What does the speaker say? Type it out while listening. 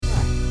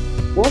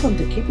Welcome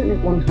to Keeping It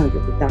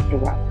 100 with Dr.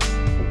 Robin.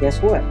 And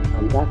guess what?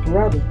 I'm Dr.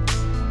 Robin.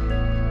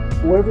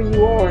 Whoever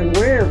you are and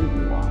wherever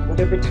you are,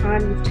 whatever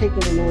time you've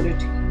taken in order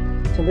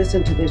to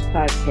listen to this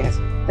podcast,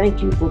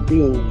 thank you for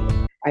being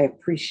here. I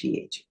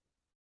appreciate you.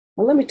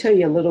 Now, let me tell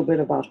you a little bit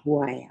about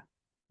who I am.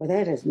 But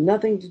that has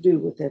nothing to do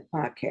with that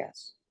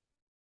podcast.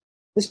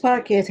 This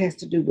podcast has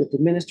to do with the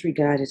ministry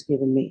God has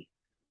given me,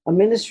 a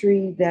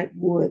ministry that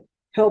would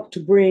help to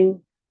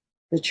bring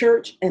the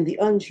church and the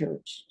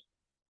unchurched,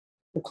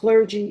 the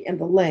clergy and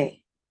the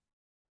lay,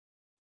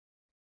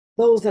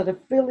 those that are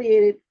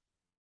affiliated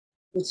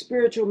with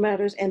spiritual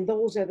matters and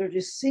those that are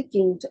just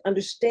seeking to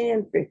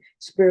understand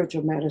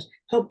spiritual matters,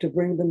 help to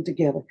bring them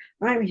together.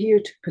 I'm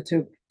here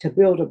to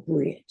build a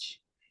bridge.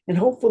 And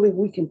hopefully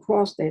we can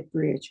cross that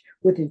bridge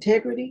with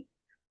integrity,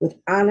 with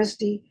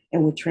honesty,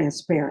 and with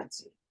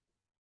transparency.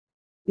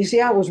 You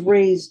see, I was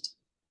raised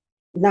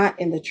not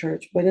in the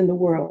church, but in the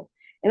world.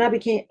 And I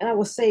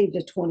was saved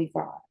at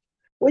 25.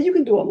 Well, you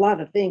can do a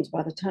lot of things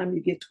by the time you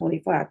get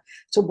 25.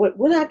 But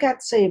when I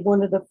got saved,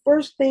 one of the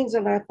first things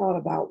that I thought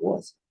about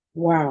was,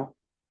 wow,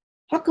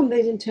 how come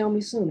they didn't tell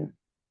me sooner?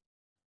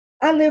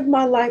 I lived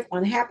my life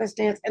on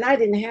happenstance and I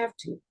didn't have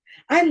to.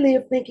 I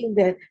lived thinking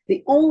that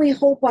the only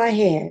hope I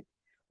had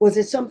was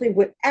that something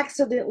would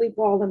accidentally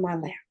fall in my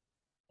lap.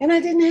 And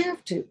I didn't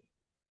have to.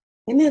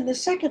 And then the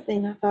second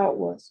thing I thought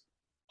was,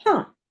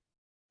 the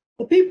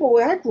people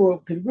where I grew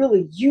up could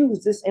really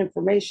use this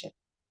information.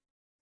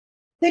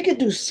 They could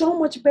do so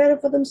much better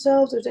for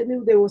themselves if they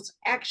knew there was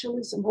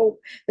actually some hope,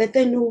 that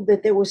they knew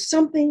that there was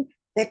something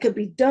that could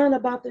be done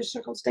about their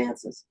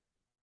circumstances.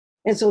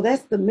 And so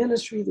that's the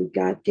ministry that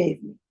God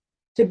gave me,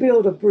 to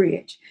build a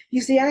bridge.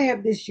 You see, I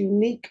have this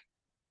unique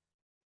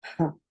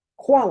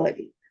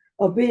quality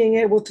of being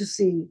able to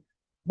see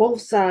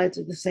both sides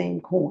of the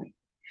same coin.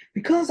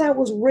 Because I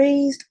was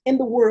raised in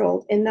the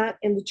world and not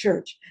in the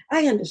church,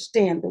 I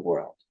understand the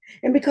world.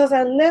 And because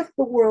I left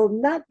the world,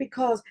 not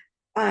because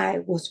I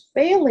was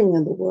failing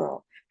in the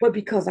world, but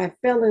because I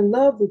fell in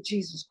love with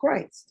Jesus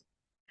Christ,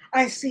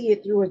 I see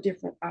it through a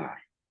different eye.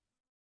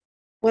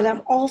 But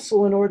I'm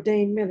also an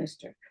ordained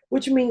minister,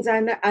 which means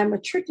I'm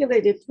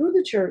matriculated through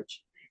the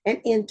church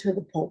and into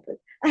the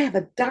pulpit. I have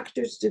a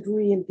doctor's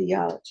degree in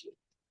theology.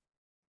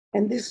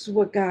 And this is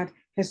what God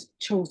has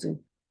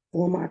chosen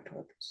for my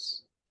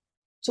purpose.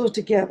 So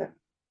together,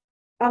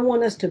 I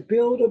want us to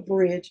build a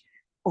bridge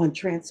on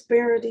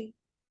transparency,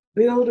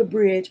 build a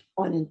bridge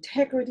on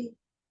integrity,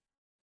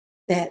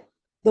 that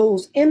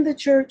those in the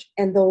church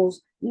and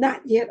those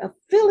not yet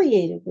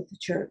affiliated with the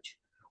church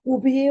will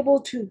be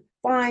able to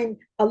find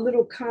a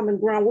little common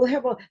ground. We'll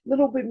have a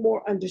little bit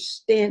more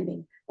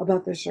understanding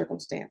about their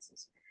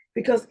circumstances.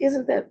 Because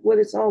isn't that what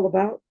it's all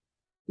about?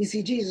 You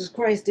see, Jesus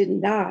Christ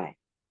didn't die,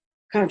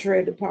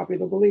 contrary to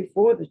popular belief,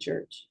 for the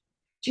church.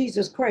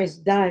 Jesus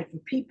Christ died for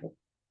people.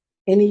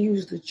 And he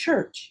used the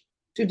church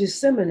to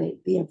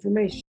disseminate the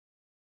information.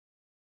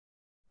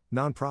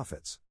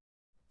 Nonprofits.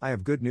 I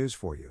have good news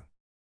for you.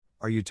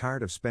 Are you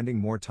tired of spending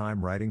more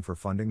time writing for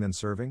funding than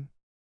serving?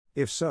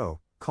 If so,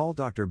 call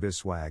Dr.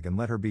 Biswag and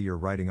let her be your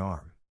writing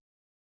arm.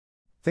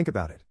 Think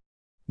about it.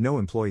 No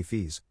employee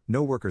fees,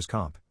 no workers'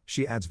 comp,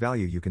 she adds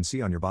value you can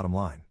see on your bottom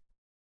line.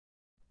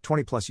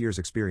 20 plus years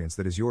experience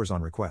that is yours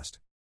on request.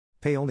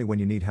 Pay only when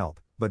you need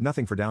help, but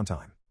nothing for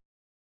downtime.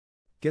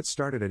 Get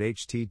started at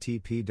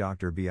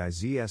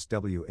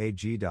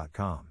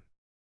http://drbizswag.com.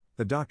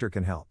 The doctor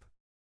can help.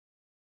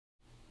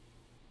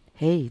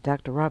 Hey,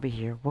 Dr. Robbie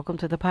here. Welcome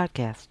to the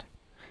podcast.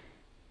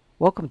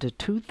 Welcome to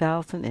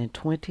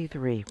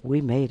 2023. We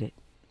made it.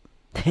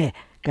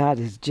 God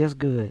is just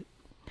good.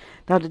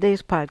 Now,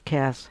 today's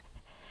podcast,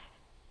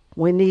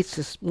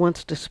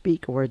 wants to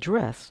speak or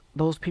address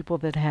those people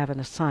that have an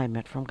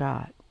assignment from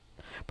God.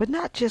 But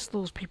not just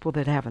those people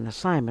that have an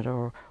assignment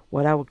or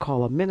what I would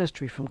call a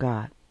ministry from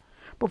God,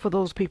 but for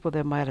those people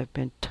that might have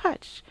been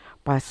touched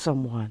by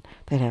someone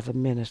that has a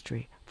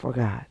ministry for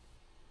God.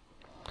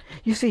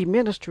 You see,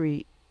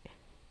 ministry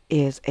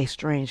is a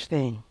strange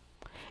thing.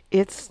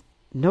 It's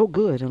no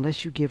good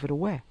unless you give it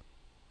away.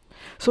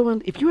 So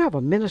if you have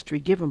a ministry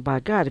given by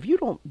God, if you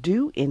don't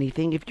do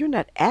anything, if you're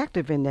not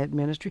active in that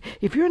ministry,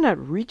 if you're not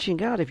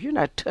reaching out, if you're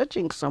not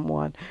touching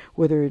someone,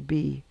 whether it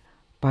be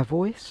by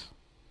voice,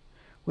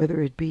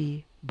 whether it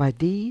be by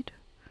deed,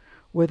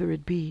 whether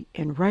it be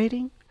in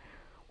writing,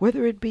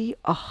 whether it be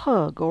a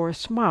hug or a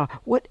smile,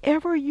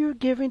 whatever you're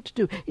given to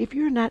do, if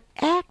you're not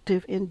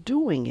active in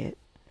doing it,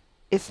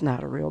 it's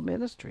not a real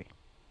ministry.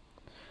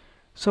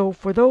 So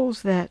for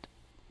those that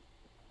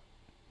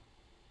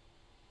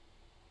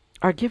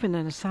are given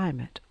an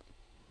assignment,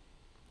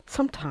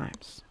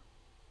 sometimes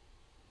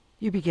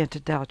you begin to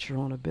doubt your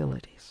own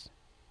abilities.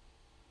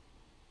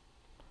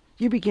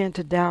 You begin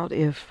to doubt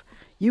if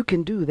you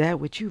can do that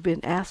which you've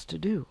been asked to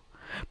do.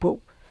 But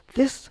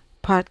this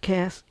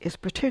podcast is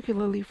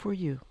particularly for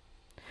you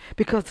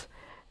because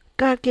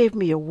God gave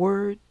me a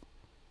word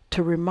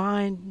to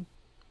remind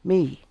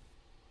me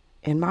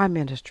in my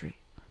ministry,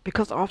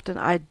 because often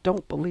I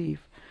don't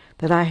believe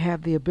that I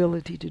have the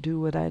ability to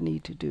do what I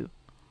need to do.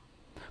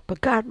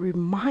 But God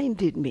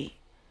reminded me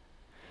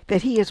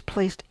that he has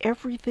placed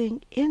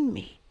everything in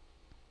me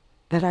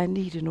that I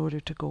need in order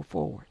to go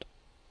forward.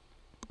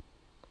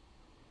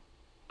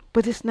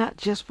 But it's not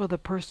just for the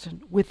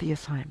person with the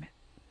assignment,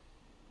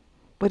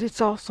 but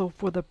it's also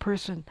for the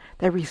person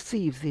that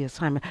receives the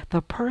assignment,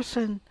 the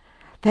person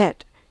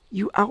that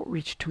you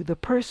outreach to, the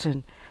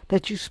person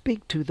that you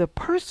speak to, the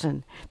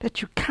person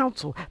that you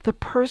counsel, the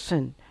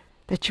person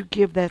that you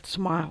give that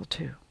smile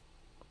to.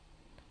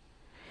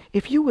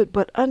 If you would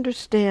but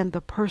understand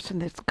the person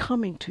that's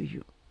coming to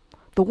you,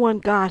 the one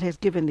God has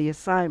given the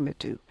assignment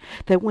to,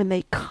 that when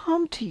they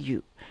come to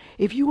you,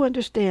 if you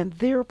understand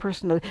their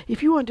personality,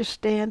 if you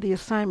understand the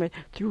assignment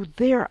through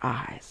their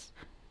eyes,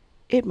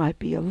 it might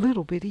be a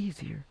little bit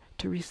easier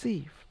to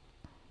receive.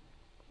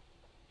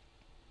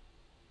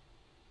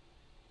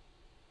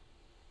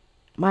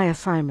 My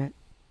assignment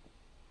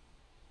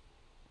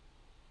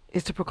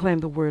is to proclaim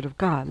the word of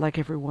God like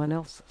everyone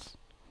else's.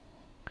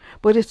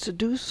 But it's to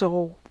do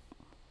so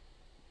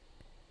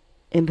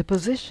in the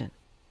position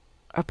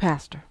of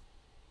pastor,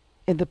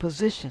 in the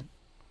position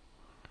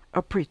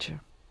of preacher,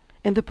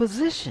 in the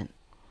position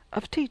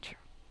of teacher.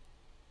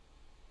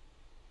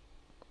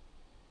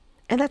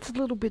 And that's a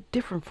little bit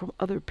different from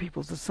other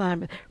people's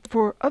assignment.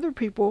 For other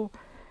people,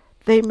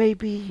 they may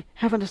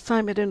have an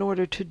assignment in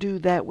order to do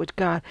that which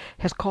God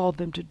has called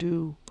them to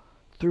do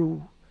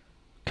through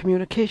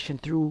communication,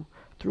 through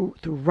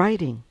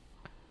writing,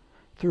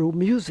 through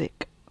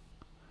music,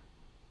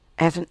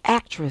 as an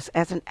actress,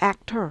 as an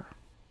actor,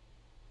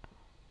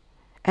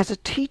 as a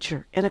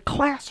teacher in a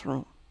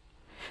classroom.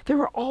 There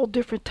are all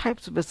different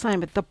types of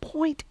assignment. The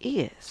point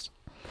is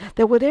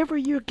that whatever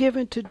you're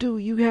given to do,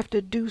 you have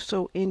to do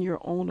so in your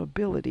own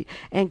ability.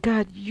 And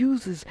God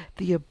uses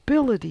the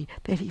ability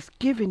that he's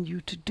given you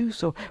to do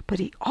so, but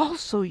he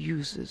also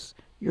uses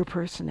your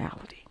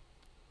personality.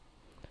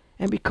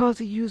 And because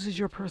he uses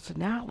your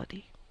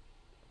personality,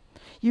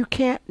 you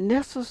can't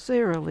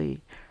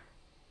necessarily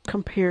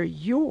compare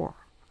your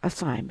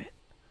assignment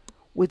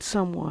with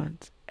someone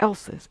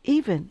else's,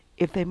 even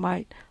if they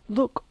might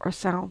look or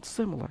sound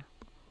similar,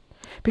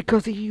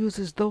 because he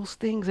uses those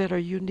things that are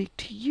unique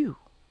to you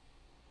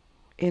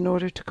in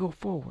order to go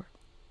forward.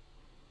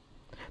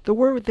 The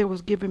word that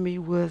was given me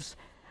was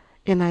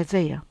in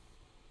Isaiah,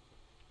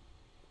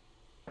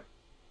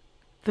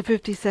 the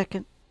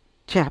 52nd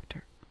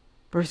chapter,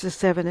 verses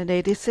 7 and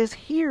 8. It says,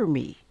 "Hear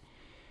me,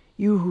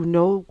 you who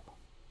know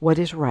what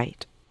is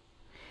right,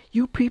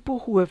 you people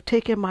who have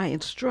taken my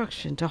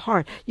instruction to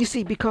heart." You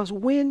see, because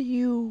when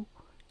you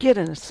get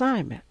an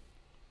assignment,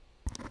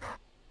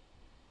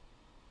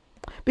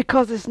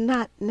 because it's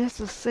not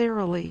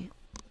necessarily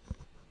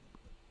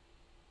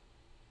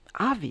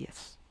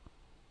obvious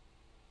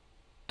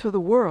to the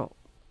world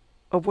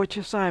of what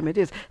your assignment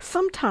is,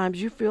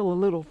 sometimes you feel a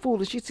little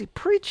foolish. You see,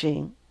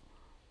 preaching,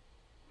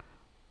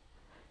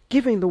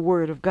 giving the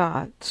word of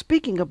God,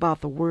 speaking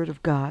about the word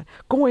of God,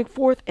 going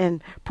forth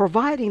and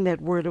providing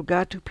that word of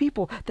God to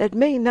people that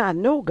may not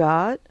know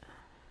God,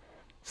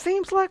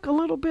 seems like a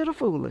little bit of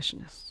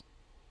foolishness.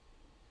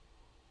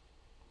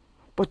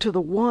 But to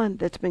the one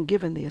that's been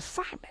given the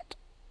assignment,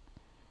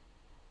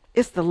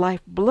 it's the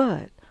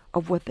lifeblood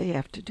of what they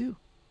have to do.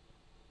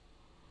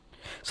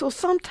 So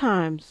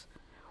sometimes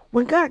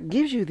when God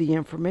gives you the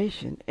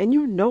information and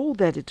you know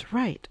that it's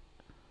right,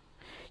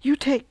 you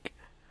take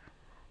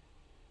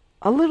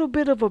a little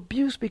bit of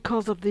abuse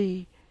because of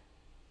the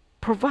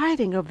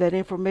providing of that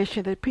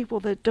information to people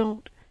that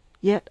don't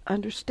yet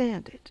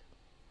understand it.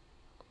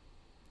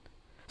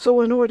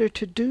 So in order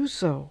to do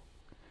so,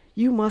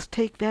 you must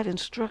take that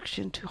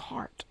instruction to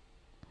heart.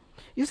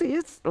 You see,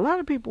 it's a lot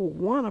of people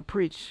want to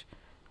preach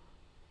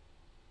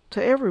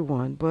to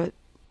everyone, but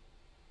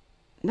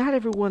not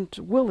everyone's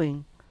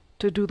willing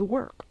to do the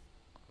work.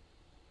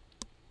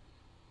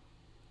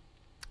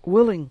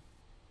 Willing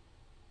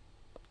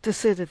to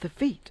sit at the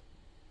feet.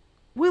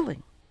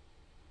 Willing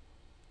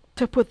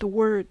to put the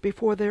word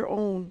before their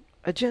own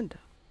agenda.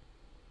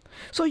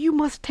 So you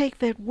must take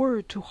that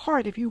word to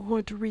heart if you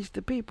want to reach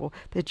the people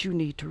that you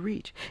need to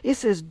reach. It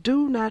says,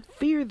 "Do not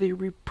fear the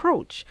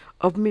reproach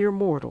of mere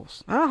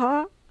mortals,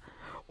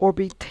 or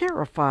be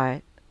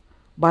terrified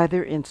by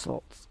their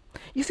insults."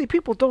 You see,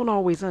 people don't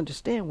always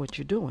understand what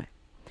you're doing,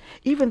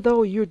 even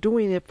though you're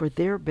doing it for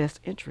their best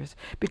interest,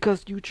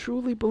 because you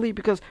truly believe,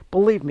 because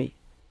believe me,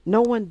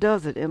 no one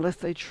does it unless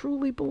they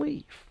truly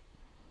believe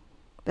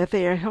that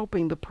they are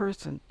helping the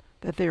person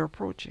that they're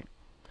approaching,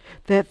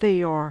 that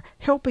they are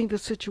helping the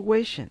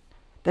situation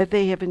that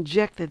they have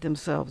injected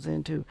themselves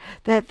into,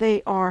 that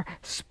they are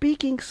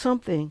speaking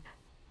something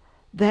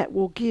that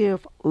will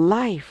give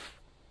life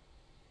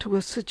to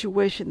a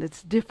situation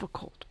that's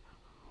difficult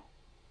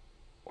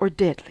or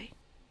deadly.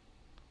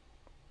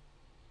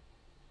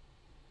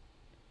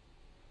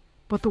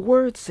 But the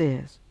word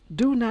says,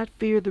 "Do not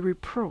fear the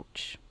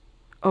reproach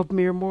of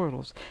mere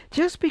mortals."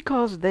 Just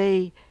because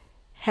they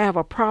have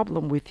a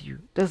problem with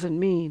you doesn't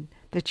mean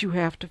that you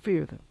have to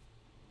fear them.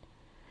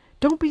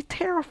 Don't be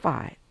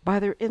terrified by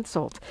their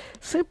insults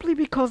simply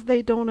because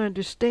they don't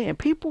understand.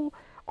 People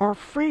are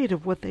afraid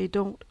of what they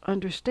don't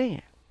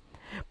understand.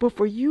 But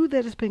for you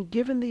that has been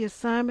given the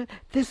assignment,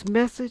 this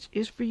message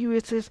is for you.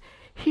 It says,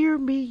 hear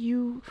me,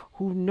 you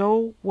who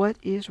know what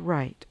is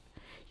right.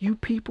 You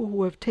people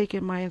who have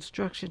taken my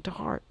instruction to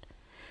heart.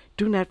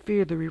 Do not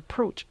fear the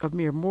reproach of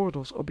mere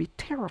mortals or be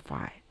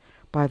terrified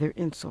by their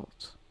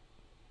insults.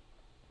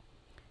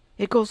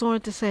 It goes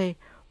on to say,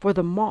 for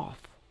the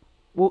moth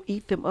will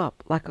eat them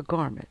up like a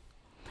garment.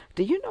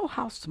 Do you know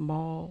how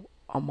small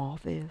a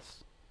moth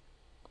is?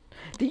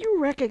 Do you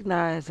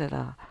recognize that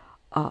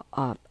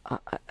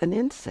an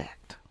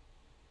insect,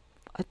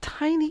 a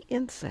tiny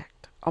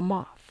insect, a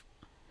moth,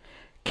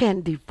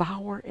 can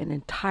devour an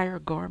entire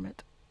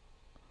garment?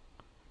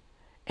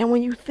 And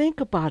when you think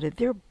about it,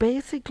 they're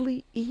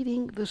basically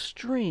eating the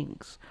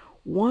strings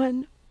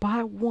one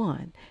by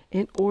one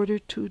in order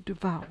to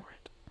devour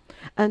it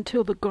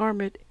until the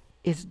garment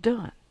is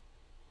done.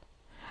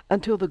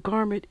 Until the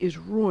garment is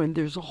ruined,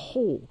 there's a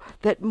hole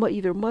that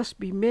either must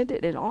be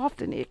mended, and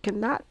often it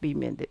cannot be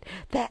mended.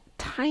 That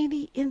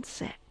tiny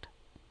insect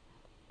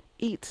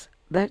eats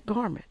that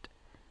garment.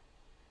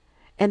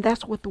 And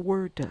that's what the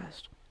word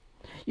does.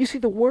 You see,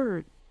 the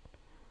word,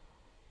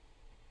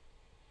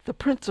 the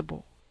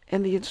principle,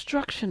 and the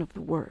instruction of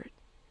the word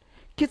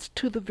gets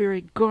to the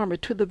very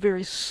garment, to the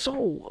very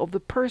soul of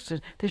the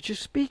person that you're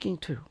speaking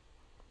to.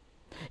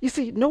 You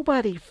see,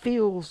 nobody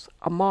feels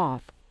a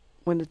moth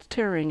when it's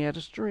tearing at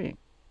a string.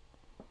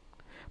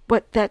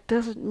 But that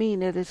doesn't mean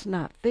that it's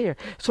not there.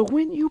 So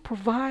when you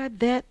provide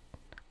that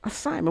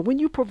assignment, when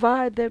you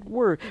provide that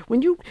word,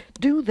 when you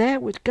do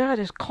that which God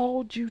has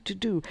called you to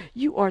do,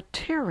 you are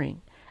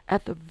tearing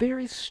at the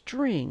very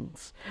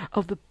strings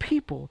of the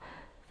people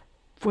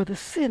for the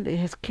sin that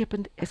has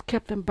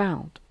kept them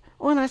bound.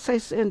 When I say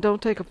sin,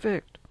 don't take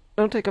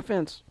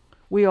offense.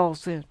 We all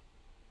sin.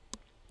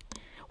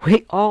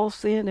 We all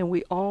sin and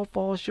we all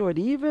fall short,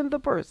 even the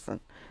person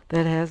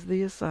that has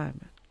the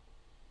assignment.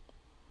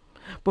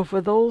 But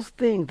for those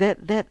things, that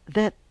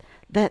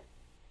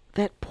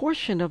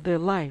portion of their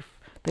life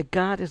that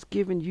God has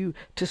given you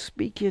to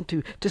speak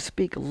into, to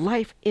speak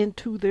life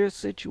into their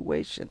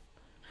situation,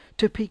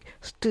 to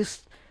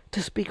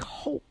speak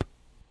hope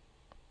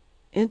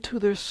into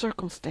their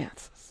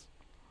circumstances.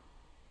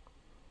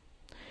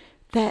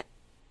 That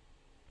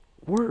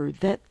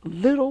word, that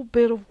little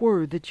bit of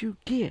word that you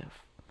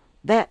give,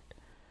 that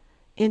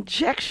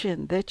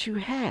injection that you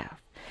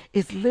have,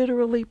 is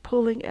literally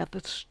pulling at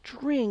the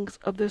strings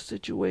of their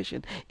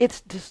situation.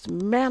 It's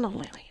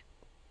dismantling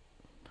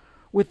it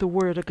with the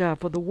word of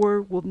God, for the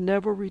word will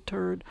never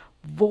return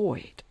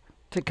void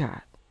to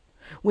God.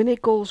 When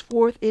it goes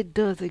forth, it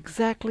does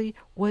exactly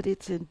what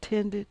it's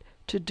intended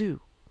to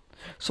do.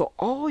 So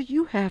all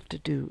you have to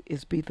do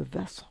is be the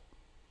vessel.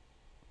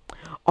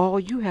 All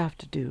you have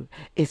to do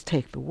is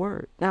take the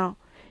word. Now,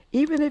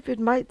 even if it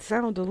might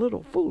sound a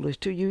little foolish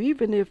to you,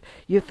 even if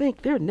you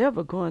think they're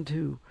never going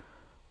to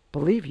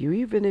believe you,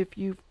 even if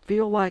you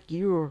feel like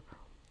you're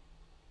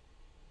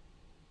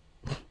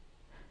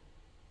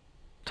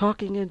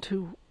talking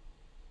into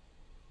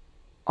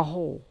a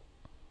hole,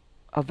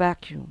 a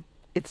vacuum,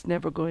 it's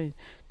never going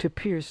to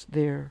pierce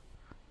their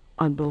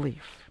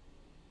unbelief.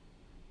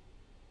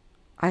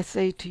 I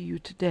say to you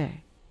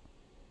today,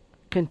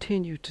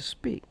 continue to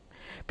speak,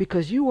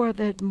 because you are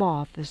that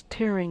moth that's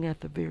tearing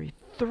at the very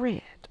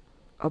thread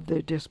of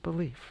their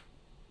disbelief.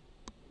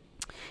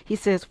 He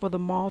says, for the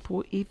moth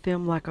will eat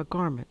them like a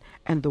garment,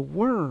 and the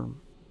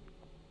worm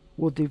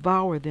will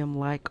devour them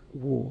like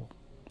wool.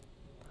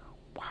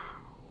 Wow.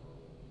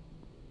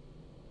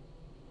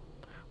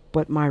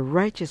 But my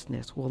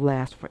righteousness will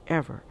last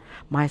forever,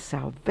 my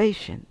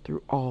salvation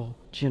through all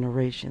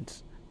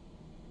generations.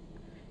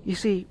 You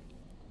see,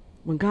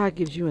 when God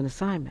gives you an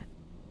assignment,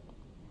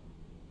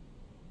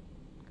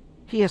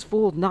 He has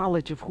full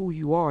knowledge of who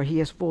you are. He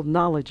has full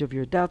knowledge of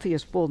your doubts. He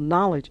has full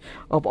knowledge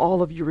of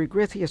all of your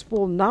regrets. He has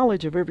full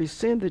knowledge of every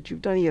sin that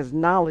you've done. He has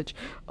knowledge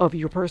of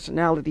your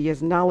personality. He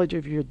has knowledge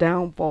of your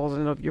downfalls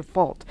and of your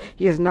faults.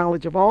 He has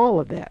knowledge of all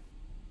of that.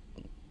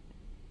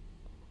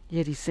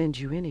 Yet He sends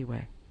you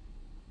anyway.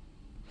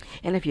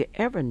 And if you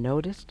ever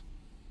noticed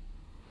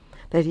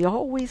that He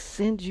always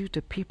sends you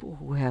to people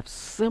who have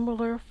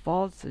similar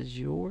faults as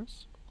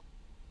yours,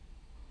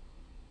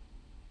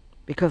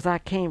 because I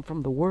came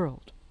from the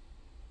world,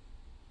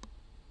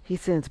 He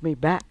sends me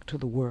back to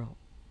the world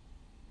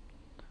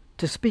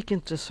to speak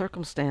into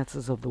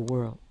circumstances of the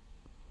world,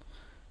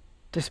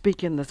 to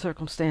speak in the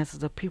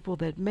circumstances of people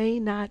that may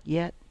not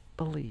yet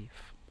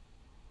believe.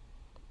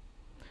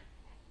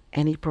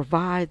 And He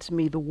provides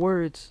me the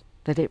words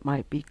that it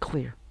might be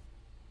clear,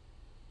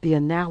 the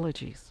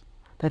analogies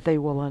that they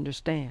will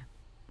understand,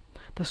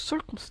 the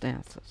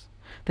circumstances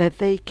that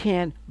they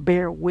can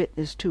bear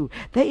witness to.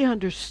 They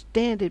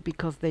understand it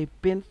because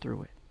they've been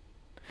through it.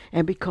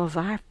 And because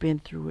I've been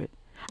through it,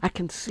 I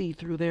can see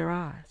through their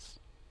eyes.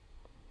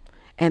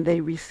 And they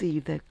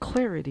receive that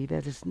clarity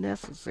that is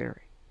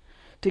necessary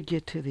to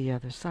get to the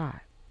other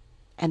side.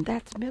 And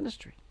that's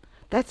ministry.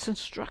 That's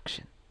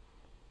instruction.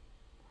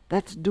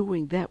 That's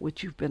doing that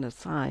which you've been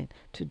assigned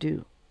to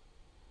do.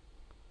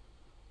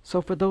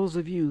 So for those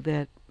of you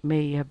that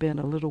may have been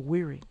a little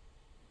weary,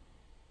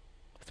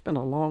 It's been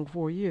a long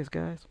 4 years,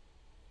 guys.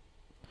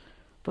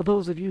 For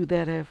those of you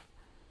that have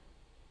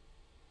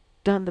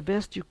done the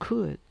best you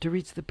could to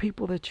reach the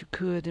people that you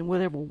could in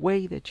whatever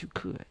way that you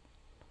could,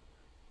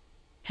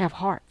 have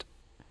heart.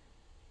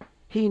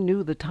 He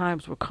knew the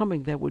times were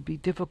coming that would be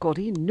difficult.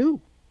 He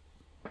knew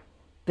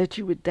that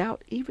you would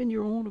doubt even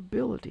your own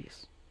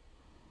abilities.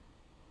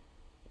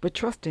 But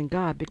trust in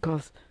God,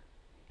 because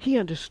He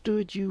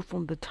understood you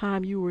from the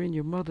time you were in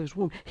your mother's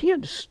womb. He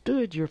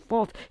understood your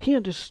faults. He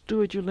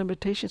understood your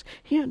limitations.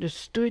 He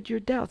understood your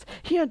doubts.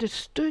 He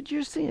understood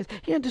your sins.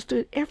 He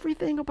understood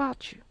everything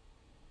about you.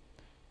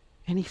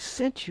 And He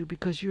sent you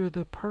because you're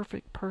the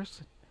perfect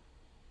person.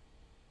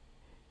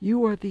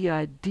 You are the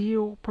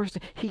ideal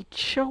person. He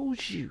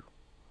chose you.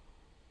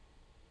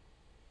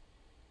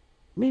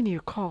 Many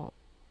are called,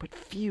 but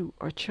few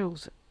are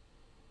chosen.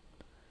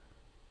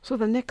 So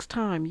the next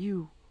time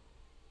you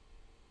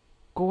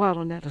go out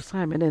on that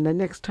assignment, and the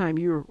next time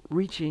you're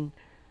reaching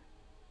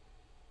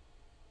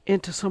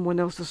into someone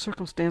else's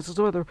circumstances,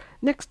 or the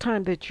next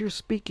time that you're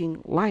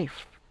speaking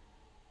life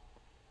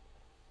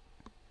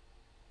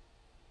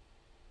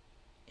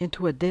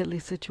into a deadly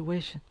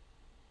situation,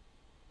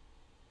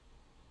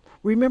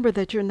 remember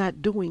that you're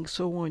not doing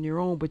so on your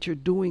own, but you're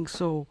doing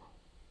so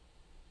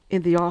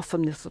in the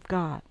awesomeness of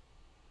God.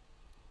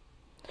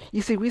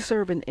 You see, we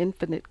serve an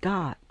infinite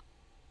God.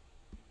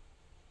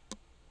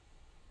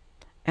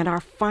 And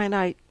our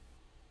finite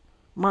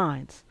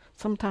minds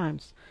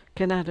sometimes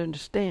cannot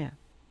understand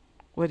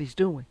what He's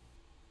doing.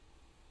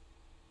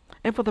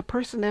 And for the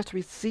person that's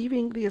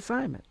receiving the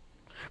assignment,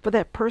 for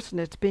that person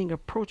that's being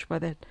approached by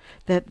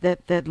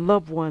that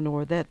loved one,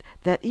 or that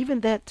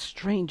even that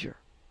stranger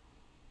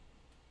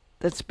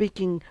that's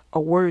speaking a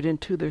word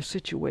into their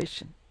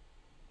situation,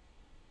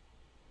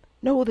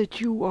 know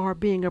that you are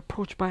being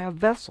approached by a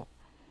vessel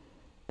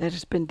that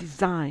has been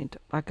designed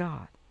by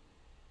God.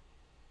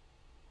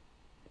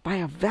 By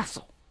a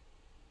vessel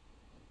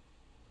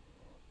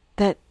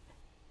that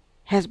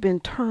has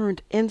been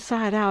turned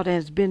inside out,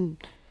 has been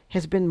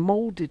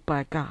molded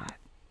by God,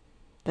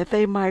 that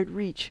they might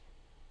reach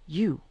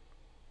you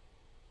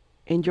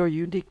in your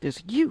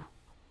uniqueness, you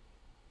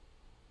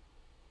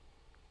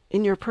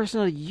in your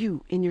personality,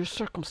 you in your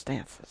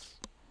circumstances.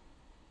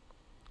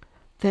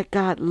 That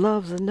God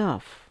loves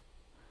enough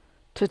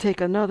to take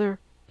another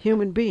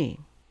human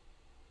being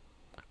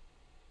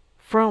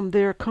from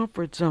their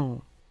comfort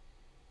zone,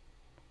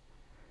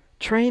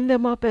 train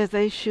them up as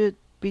they should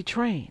be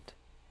trained,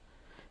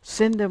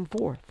 send them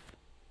forth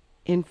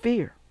in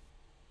fear,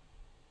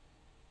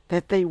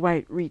 that they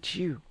might reach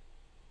you.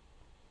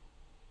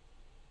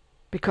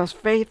 Because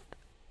faith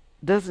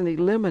doesn't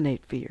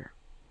eliminate fear.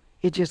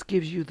 It just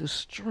gives you the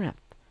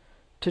strength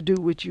to do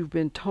what you've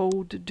been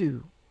told to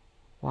do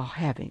while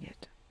having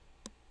it.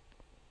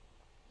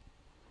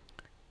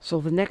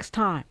 So the next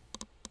time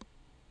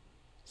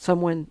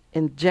someone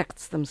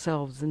injects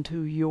themselves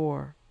into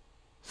your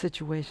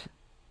situation,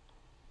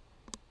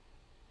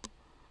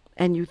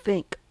 and you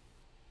think,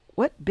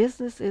 what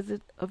business is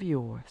it of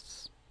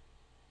yours?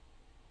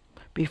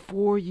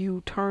 Before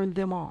you turn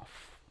them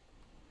off,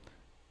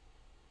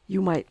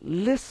 you might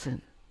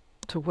listen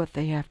to what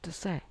they have to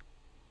say.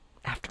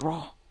 After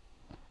all,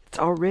 it's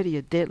already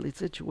a deadly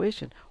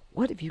situation.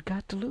 What have you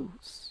got to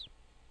lose?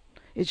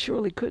 It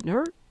surely couldn't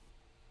hurt.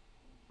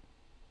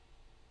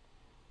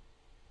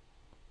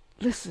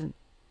 Listen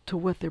to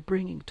what they're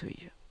bringing to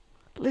you.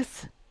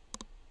 Listen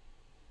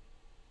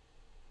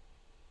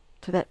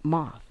to that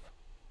moth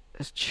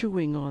that's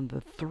chewing on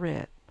the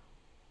thread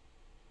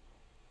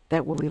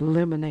that will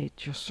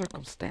eliminate your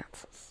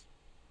circumstances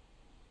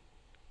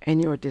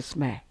and your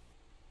dismay.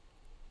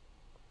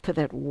 To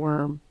that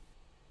worm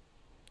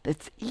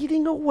that's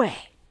eating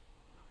away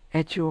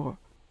at your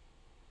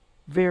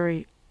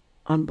very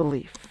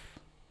unbelief.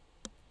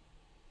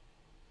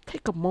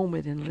 Take a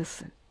moment and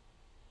listen.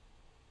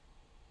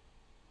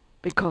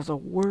 Because a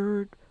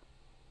word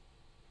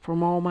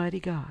from Almighty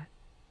God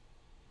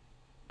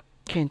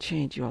can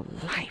change your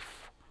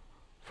life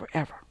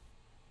forever.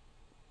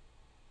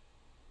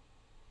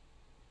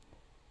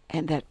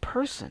 And that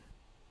person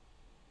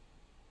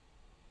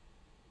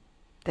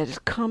that has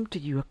come to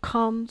you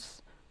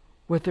comes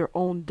with their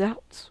own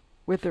doubts,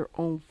 with their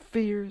own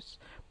fears,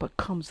 but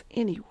comes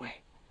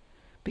anyway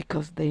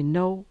because they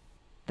know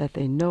that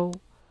they know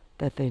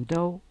that they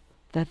know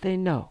that they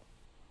know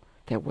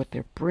that what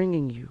they're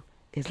bringing you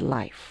is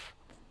life,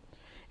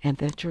 and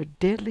that your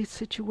deadly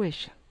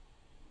situation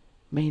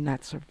may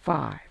not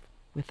survive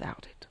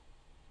without it.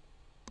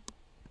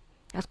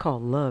 That's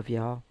called love,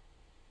 y'all.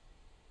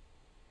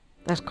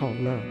 That's called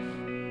love.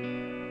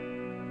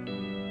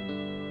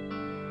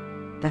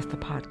 That's the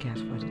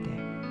podcast for today.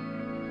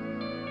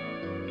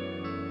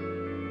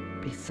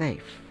 Be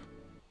safe.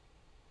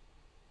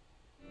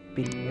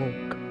 Be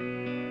woke.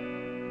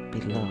 Be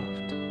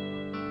loved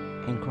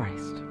in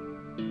Christ.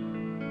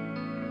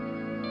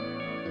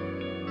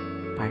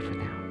 Bye for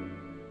now.